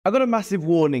I got a massive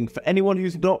warning for anyone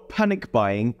who's not panic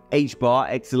buying Hbar,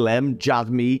 XLM,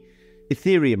 Jasmy,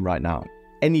 Ethereum right now.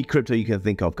 Any crypto you can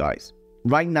think of, guys.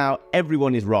 Right now,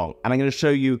 everyone is wrong. And I'm going to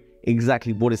show you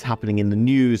exactly what is happening in the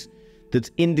news that's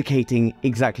indicating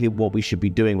exactly what we should be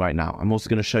doing right now. I'm also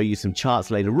going to show you some charts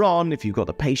later on. If you've got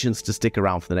the patience to stick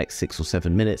around for the next 6 or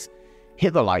 7 minutes,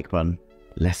 hit the like button.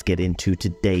 Let's get into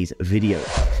today's video.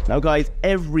 Now, guys,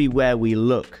 everywhere we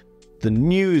look, the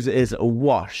news is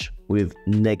awash with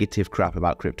negative crap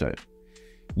about crypto.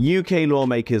 UK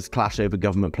lawmakers clash over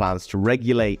government plans to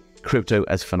regulate crypto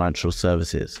as financial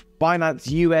services.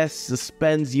 Binance US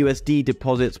suspends USD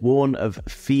deposits, warn of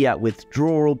fiat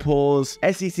withdrawal pause.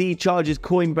 SEC charges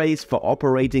Coinbase for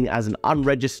operating as an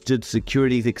unregistered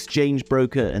securities exchange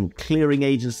broker and clearing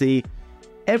agency.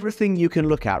 Everything you can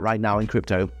look at right now in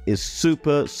crypto is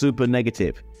super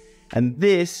negative. And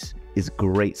this is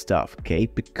great stuff, okay?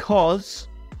 Because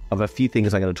of a few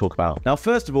things I'm going to talk about. Now,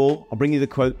 first of all, I'll bring you the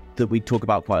quote that we talk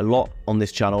about quite a lot on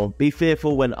this channel. Be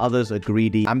fearful when others are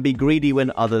greedy, and be greedy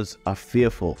when others are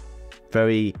fearful.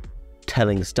 Very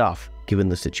telling stuff, given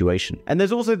the situation. And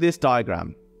there's also this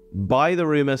diagram. Buy the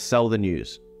rumor, sell the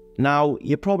news. Now,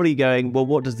 you're probably going, well,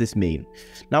 what does this mean?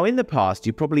 Now, in the past,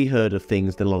 you've probably heard of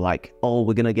things that are like, oh,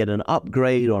 we're going to get an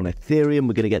upgrade on Ethereum.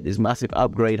 We're going to get this massive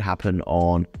upgrade happen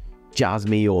on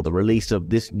Jasmy, or the release of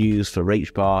this news for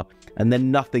Hbar, and then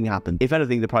nothing happened. If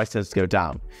anything, the price tends to go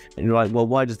down. And you're like, well,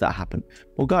 why does that happen?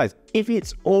 Well, guys, if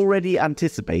it's already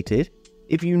anticipated,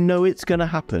 if you know it's going to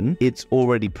happen, it's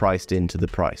already priced into the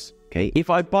price, okay? If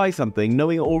I buy something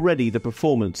knowing already the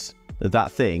performance of that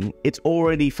thing, it's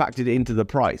already factored into the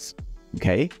price,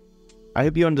 okay? I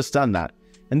hope you understand that.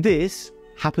 And this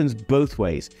happens both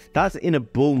ways. That's in a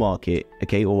bull market,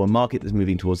 okay, or a market that's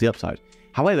moving towards the upside.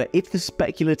 However, if the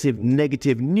speculative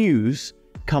negative news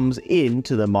comes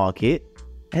into the market,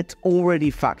 it's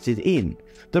already factored in.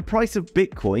 The price of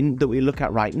Bitcoin that we look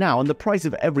at right now and the price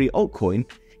of every altcoin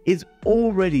is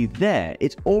already there.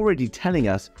 It's already telling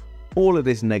us all of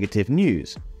this negative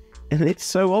news. And it's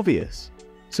so obvious.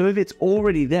 So if it's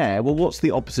already there, well, what's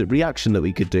the opposite reaction that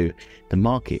we could do? The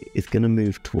market is going to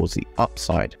move towards the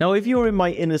upside. Now, if you're in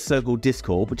my Inner Circle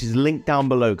Discord, which is linked down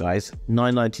below, guys,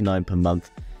 $9.99 per month,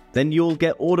 then you'll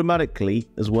get automatically,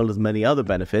 as well as many other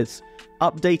benefits,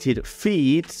 updated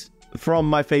feeds from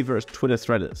my favorite Twitter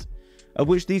threaders, of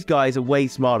which these guys are way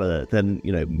smarter than,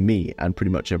 you know, me and pretty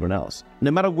much everyone else.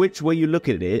 No matter which way you look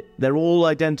at it, they're all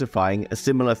identifying a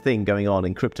similar thing going on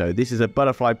in crypto. This is a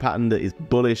butterfly pattern that is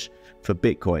bullish for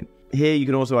Bitcoin. Here you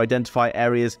can also identify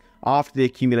areas after the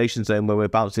accumulation zone where we're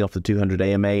bouncing off the 200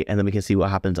 AMA, and then we can see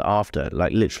what happens after,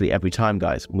 like literally every time,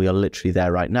 guys. We are literally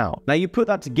there right now. Now you put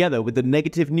that together with the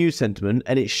negative news sentiment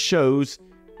and it shows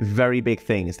very big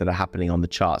things that are happening on the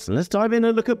charts. And let's dive in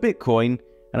and look at Bitcoin,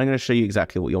 and I'm going to show you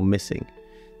exactly what you're missing.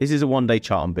 This is a one-day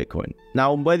chart on Bitcoin.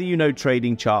 Now, whether you know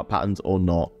trading chart patterns or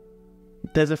not,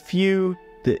 there's a few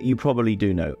that you probably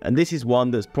do know. And this is one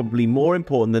that's probably more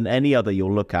important than any other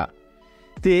you'll look at.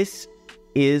 This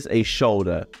is a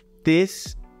shoulder.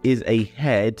 This is a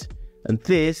head, and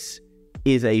this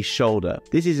is a shoulder.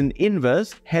 This is an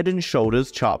inverse head and shoulders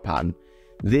chart pattern.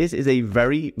 This is a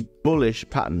very bullish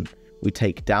pattern. We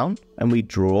take down and we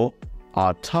draw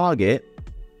our target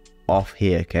off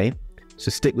here, okay?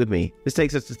 So stick with me. This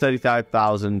takes us to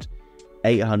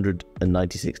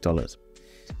 $35,896.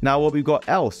 Now, what we've got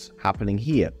else happening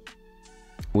here,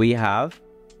 we have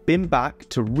been back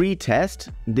to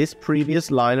retest this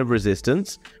previous line of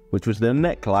resistance, which was the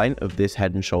neckline of this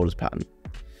head and shoulders pattern.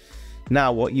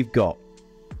 Now, what you've got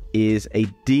is a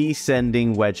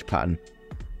descending wedge pattern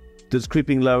that's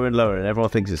creeping lower and lower, and everyone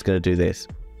thinks it's going to do this.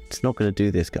 It's not going to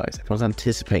do this, guys. Everyone's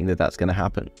anticipating that that's going to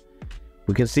happen.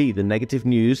 We can see the negative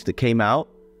news that came out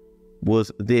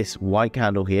was this white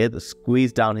candle here that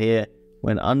squeezed down here,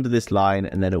 went under this line,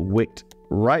 and then it wicked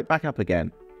right back up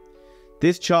again.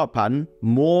 This chart pattern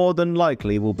more than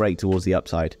likely will break towards the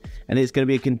upside, and it's going to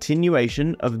be a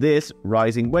continuation of this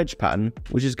rising wedge pattern,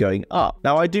 which is going up.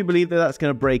 Now, I do believe that that's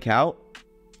going to break out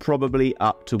probably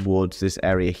up towards this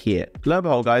area here. Lo and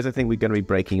behold, guys, I think we're going to be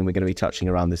breaking and we're going to be touching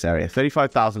around this area,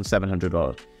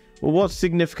 $35,700. Well, what's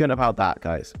significant about that,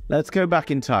 guys? Let's go back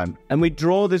in time, and we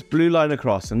draw this blue line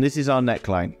across, and this is our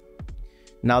neckline.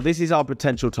 Now, this is our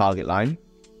potential target line.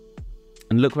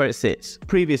 And look where it sits.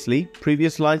 Previously,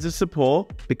 previous lines of support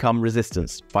become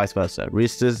resistance, vice versa.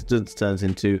 Resistance turns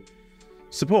into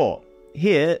support.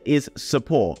 Here is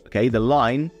support, okay? The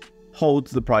line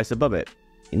holds the price above it.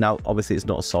 Now, obviously, it's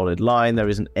not a solid line. There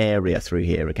is an area through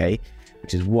here, okay?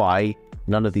 Which is why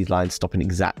none of these lines stop in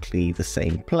exactly the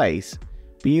same place.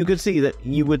 But you could see that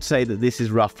you would say that this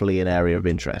is roughly an area of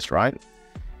interest, right?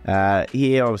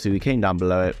 Here, obviously, we came down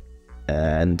below it.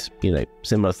 And, you know,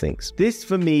 similar things. This,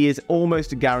 for me, is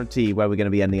almost a guarantee where we're going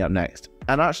to be ending up next.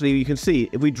 And actually, you can see,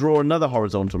 if we draw another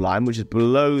horizontal line, which is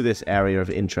below this area of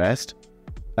interest,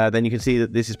 then you can see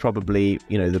that this is probably,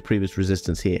 you know, the previous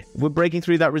resistance here. If we're breaking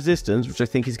through that resistance, which I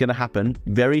think is going to happen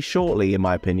very shortly, in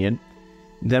my opinion,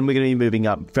 then we're going to be moving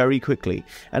up very quickly.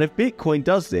 And if Bitcoin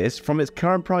does this from its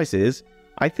current prices,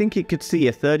 I think it could see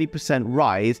a 30%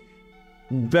 rise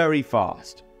very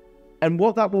fast. And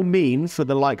what that will mean for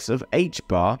the likes of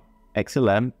Hbar,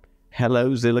 XLM,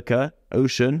 Hello, Zilliqa,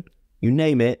 Ocean, you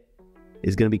name it,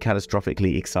 is going to be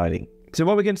catastrophically exciting. So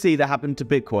what we can see that happened to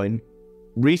Bitcoin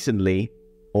recently,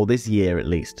 or this year at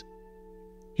least.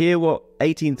 Here, what,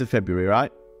 18th of February,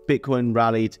 right? Bitcoin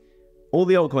rallied, all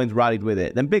the altcoins rallied with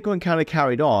it. Then Bitcoin kind of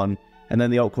carried on, and then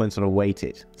the altcoins sort of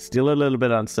waited. Still a little bit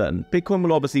uncertain. Bitcoin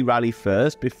will obviously rally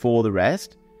first before the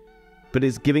rest, but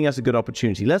it's giving us a good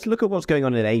opportunity. Let's look at what's going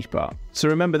on in Hbar. So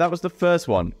remember, that was the first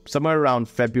one. Somewhere around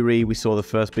February, we saw the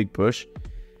first big push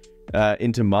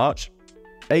into March.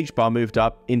 Hbar moved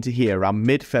up into here around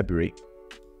mid-February.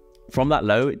 From that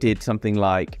low, it did something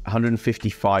like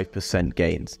 155%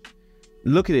 gains.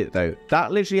 Look at it though.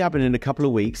 That literally happened in a couple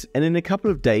of weeks. And in a couple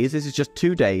of days, this is just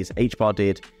 2 days, Hbar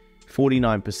did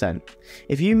 49%.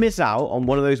 If you miss out on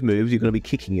one of those moves, you're going to be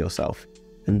kicking yourself.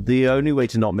 And the only way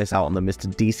to not miss out on them is to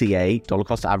DCA, dollar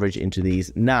cost average, into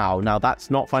these now. Now, that's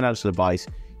not financial advice.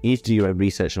 You need to do your own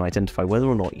research and identify whether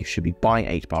or not you should be buying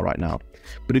Hbar right now.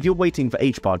 But if you're waiting for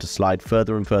Hbar to slide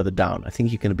further and further down, I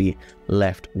think you're going to be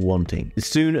left wanting. As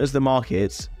soon as the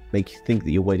markets make you think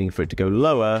that you're waiting for it to go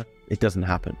lower, it doesn't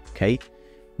happen, okay?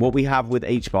 What we have with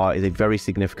Hbar is a very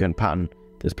significant pattern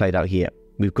that's played out here.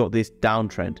 We've got this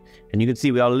downtrend, and you can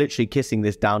see we are literally kissing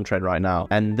this downtrend right now.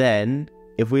 And then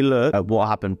if we look at what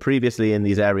happened previously in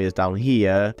these areas down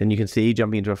here, then you can see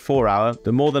jumping into a 4-hour,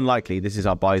 then more than likely this is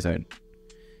our buy zone.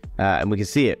 And we can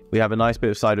see it. We have a nice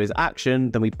bit of sideways action,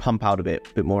 then we pump out a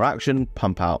bit more action,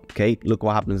 pump out. Okay, look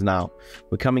what happens now.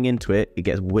 We're coming into it, it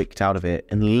gets wicked out of it,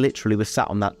 and literally we're sat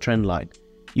on that trend line.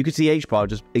 You can see Hbar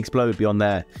just explode beyond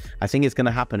there. I think it's going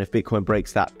to happen if Bitcoin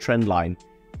breaks that trend line.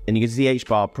 And you can see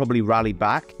Hbar probably rally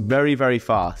back very, very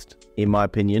fast, in my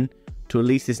opinion, to at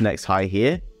least this next high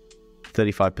here,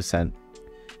 35%.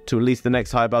 To at least the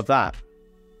next high above that,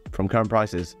 from current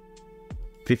prices,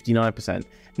 59%.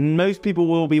 Most people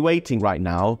will be waiting right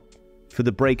now for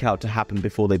the breakout to happen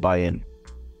before they buy in.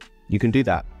 You can do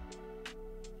that.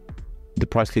 The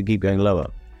price could keep going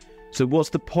lower. So what's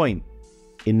the point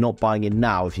in not buying in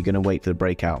now if you're going to wait for the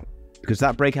breakout? Because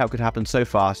that breakout could happen so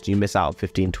fast, you miss out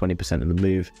 15-20% of the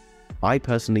move. I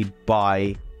personally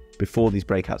buy before these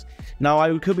breakouts. Now,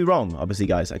 I could be wrong, obviously,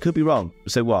 guys. I could be wrong.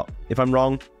 So what? If I'm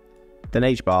wrong, then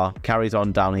Hbar carries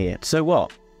on down here. So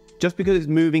what? Just because it's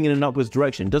moving in an upwards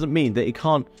direction doesn't mean that it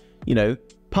can't, you know,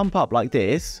 pump up like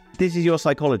this. This is your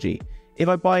psychology. If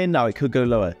I buy in now, it could go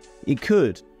lower. It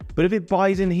could. But if it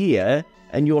buys in here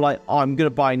and you're like, oh, I'm going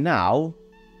to buy now,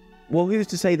 well, who's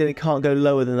to say that it can't go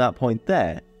lower than that point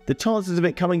there? The chances of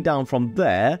it coming down from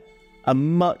there are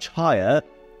much higher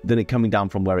than it coming down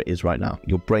from where it is right now.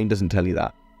 Your brain doesn't tell you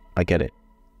that. I get it.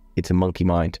 It's a monkey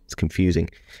mind. It's confusing.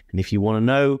 And if you want to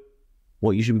know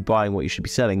what you should be buying, what you should be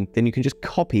selling, then you can just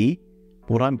copy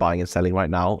what I'm buying and selling right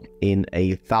now in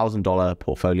a $1,000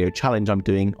 portfolio challenge I'm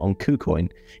doing on KuCoin.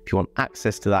 If you want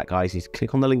access to that, guys, you just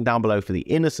click on the link down below for the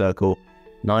inner circle,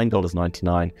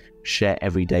 $9.99. Share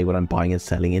every day what I'm buying and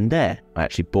selling in there. I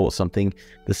actually bought something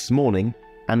this morning,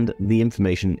 and the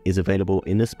information is available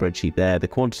in the spreadsheet there. The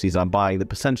quantities I'm buying, the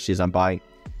percentages I'm buying,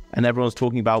 and everyone's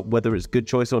talking about whether it's a good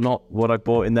choice or not, what I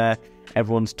bought in there.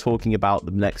 Everyone's talking about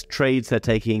the next trades they're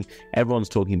taking. Everyone's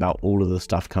talking about all of the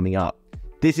stuff coming up.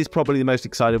 This is probably the most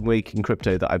exciting week in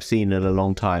crypto that I've seen in a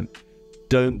long time.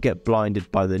 Don't get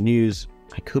blinded by the news.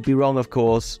 I could be wrong, of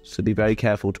course, so be very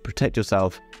careful to protect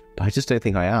yourself, but I just don't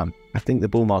think I am. I think the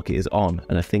bull market is on,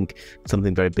 and I think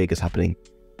something very big is happening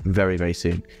very, very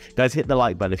soon. Guys, hit the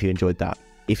like button if you enjoyed that.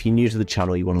 If you're new to the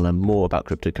channel, you want to learn more about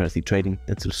cryptocurrency trading,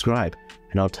 then subscribe,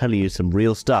 and I'll tell you some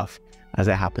real stuff as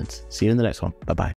it happens. See you in the next one. Bye-bye.